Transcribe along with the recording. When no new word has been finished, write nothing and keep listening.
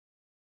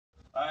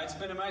It's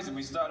been amazing.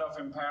 We started off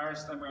in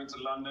Paris, then we went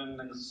to London,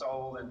 then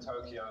Seoul, then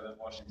Tokyo, then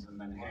Washington,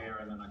 then here,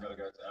 and then I got to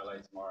go to LA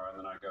tomorrow, and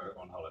then I go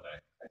on holiday.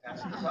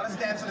 Fantastic. Let us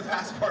dance to the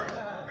passport.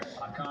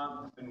 I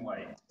can't even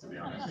wait, to be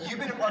honest. You've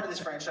been a part of this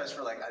franchise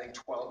for like, I think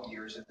 12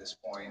 years at this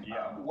point.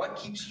 Yeah. What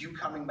keeps you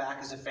coming back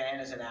as a fan,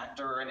 as an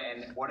actor,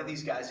 and what are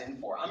these guys in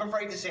for? I'm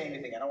afraid to say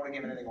anything. I don't want to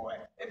give anything away.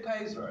 It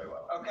pays very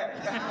well. Okay.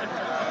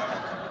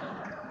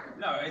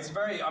 No, it's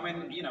very, I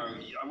mean, you know,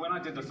 when I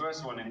did the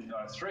first one in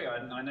 3,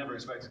 I never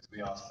expected to be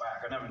asked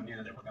back. I never knew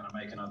that they were going to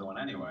make another one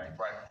anyway.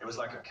 Right. It was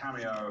like a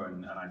cameo,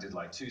 and I did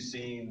like 2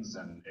 scenes,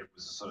 and it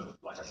was sort of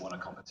like I won a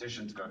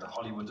competition to go to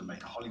Hollywood and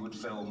make a Hollywood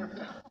film.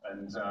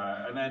 And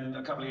then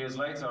a couple of years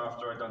later,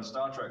 after I'd done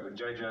Star Trek with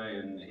JJ,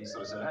 and he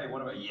sort of said, hey,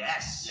 what about,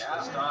 yes,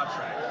 yeah. Star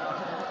Trek.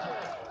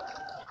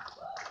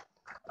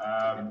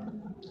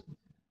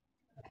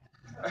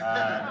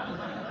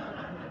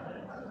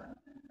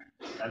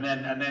 And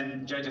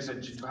then JJ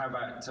said, how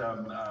about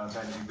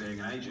Benji being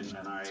an agent?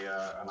 And I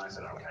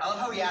said, okay. I love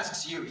how he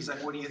asks you. He's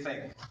like, what do you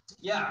think?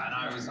 Yeah, and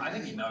I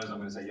think he knows I'm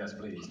going to say yes,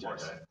 please,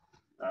 JJ.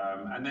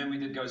 And then we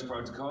did Ghost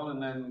Protocol,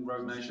 and then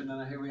Rogue Nation,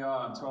 and here we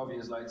are 12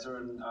 years later,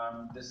 and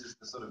this is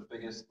the sort of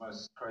biggest,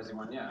 most crazy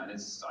one yet. And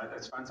it's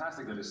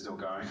fantastic that it's still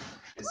going.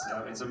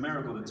 It's a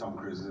miracle that Tom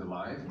Cruise is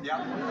alive.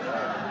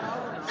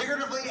 Yeah.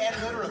 Figuratively and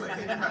literally.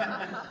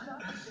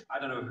 I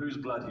don't know whose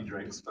blood he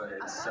drinks, but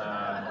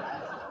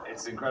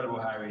it's incredible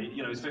how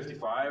he's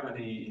 55, and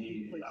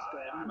he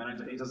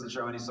doesn't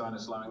show any sign of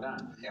slowing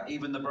down. Yeah.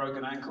 Even the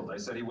broken ankle, they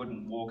said he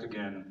wouldn't walk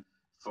again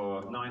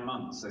for 9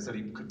 months. They said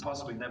he could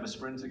possibly never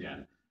sprint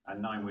again. And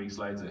 9 weeks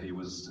later, he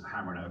was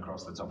hammering it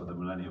across the top of the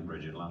Millennium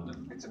Bridge in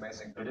London. It's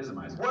amazing. It is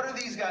amazing. What are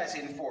these guys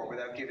in for,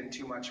 without giving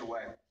too much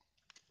away?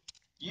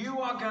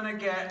 You are going to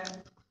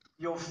get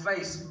your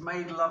face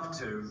made love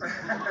to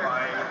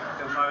by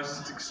the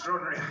most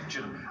extraordinary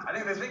action. I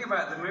think the thing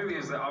about the movie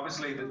is that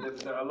obviously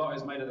a lot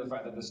is made of the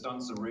fact that the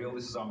stunts are real.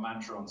 This is our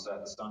mantra on set,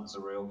 the stunts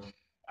are real.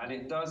 And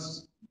it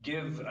does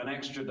give an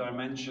extra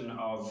dimension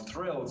of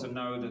thrill to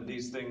know that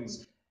these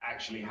things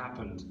actually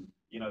happened.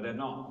 You know, they're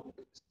not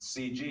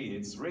CG,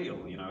 it's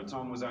real. You know,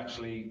 Tom was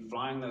actually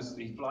flying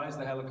he flies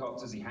the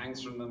helicopters, he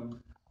hangs from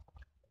them.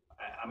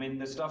 I mean,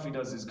 the stuff he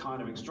does is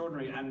kind of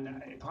extraordinary,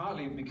 and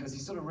partly because he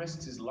sort of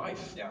risks his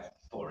life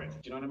for it. Do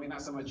you know what I mean?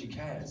 That's how much he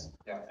cares.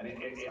 Yeah. And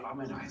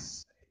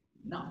it's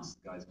nuts.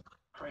 The guy's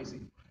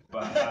crazy.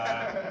 But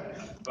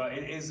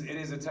it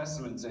is a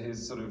testament to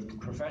his sort of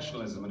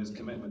professionalism and his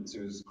commitment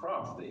to his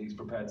craft that he's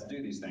prepared to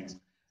do these things.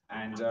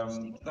 And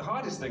the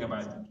hardest thing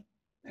about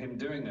him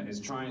doing it is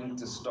trying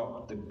to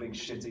stop the big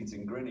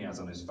shit-eating grin he has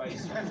on his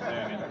face when he's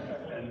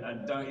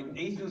doing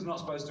it. Ethan's not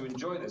supposed to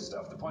enjoy this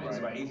stuff. The point is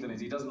about Ethan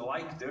is he doesn't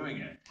like doing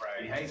it.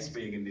 Right. He hates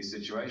being in these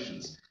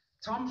situations.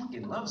 Tom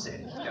fucking loves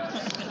it.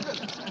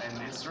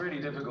 And it's really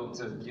difficult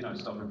to,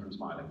 stop him from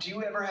smiling. Do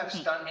you ever have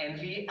stunt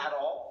envy at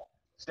all?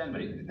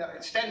 Stenby? No,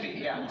 it's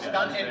Stenby, yeah.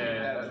 Stunt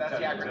envy. That's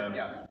the acronym,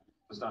 yeah.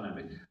 For stunt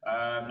envy.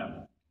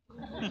 No.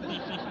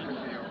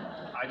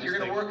 You're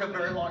going to work a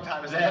very long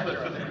time as an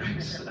actor.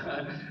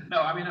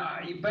 No, I mean,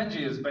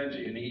 Benji is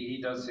Benji, and he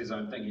does his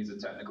own thing. He's a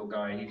technical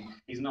guy.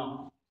 He's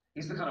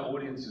the kind of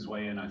audience's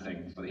way in, I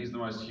think. But he's the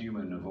most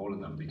human of all of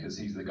them because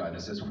he's the guy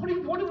that says, what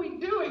are we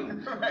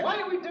doing? Why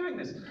are we doing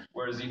this?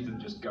 Whereas Ethan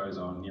just goes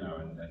on,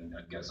 and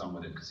gets on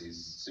with it because he's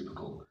super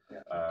cool.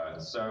 Yeah.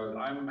 So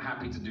I'm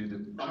happy to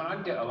do I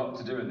get a lot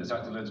to do in this. I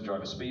had to learn to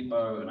drive a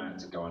speedboat, and I had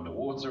to go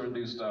underwater and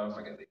do stuff.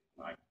 I get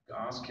my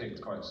ass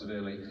kicked quite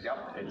severely.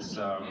 Yep. It's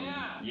you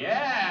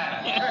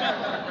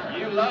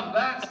love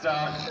that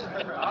stuff.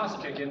 Ass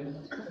kicking.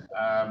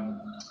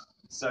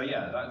 So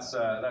yeah,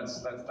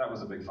 that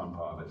was a big fun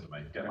part of it for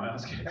me. Get my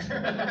ass kicked.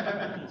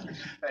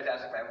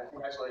 Fantastic, man. Well,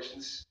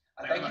 congratulations.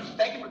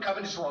 Thank you for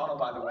coming to Toronto,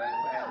 by the way.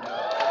 And,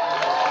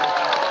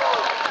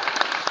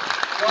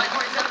 July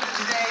 27th is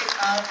today.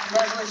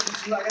 Congratulations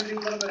to you. I got to do a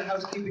little bit of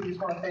housekeeping. Just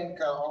want to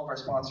thank all of our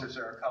sponsors,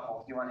 or a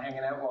couple. Do you want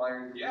hanging out while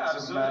you're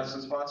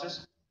some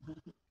sponsors?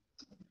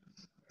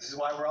 This is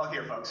why we're all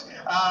here, folks.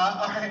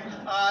 All right,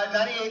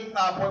 98.1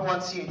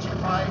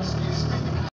 CHFI, excuse me.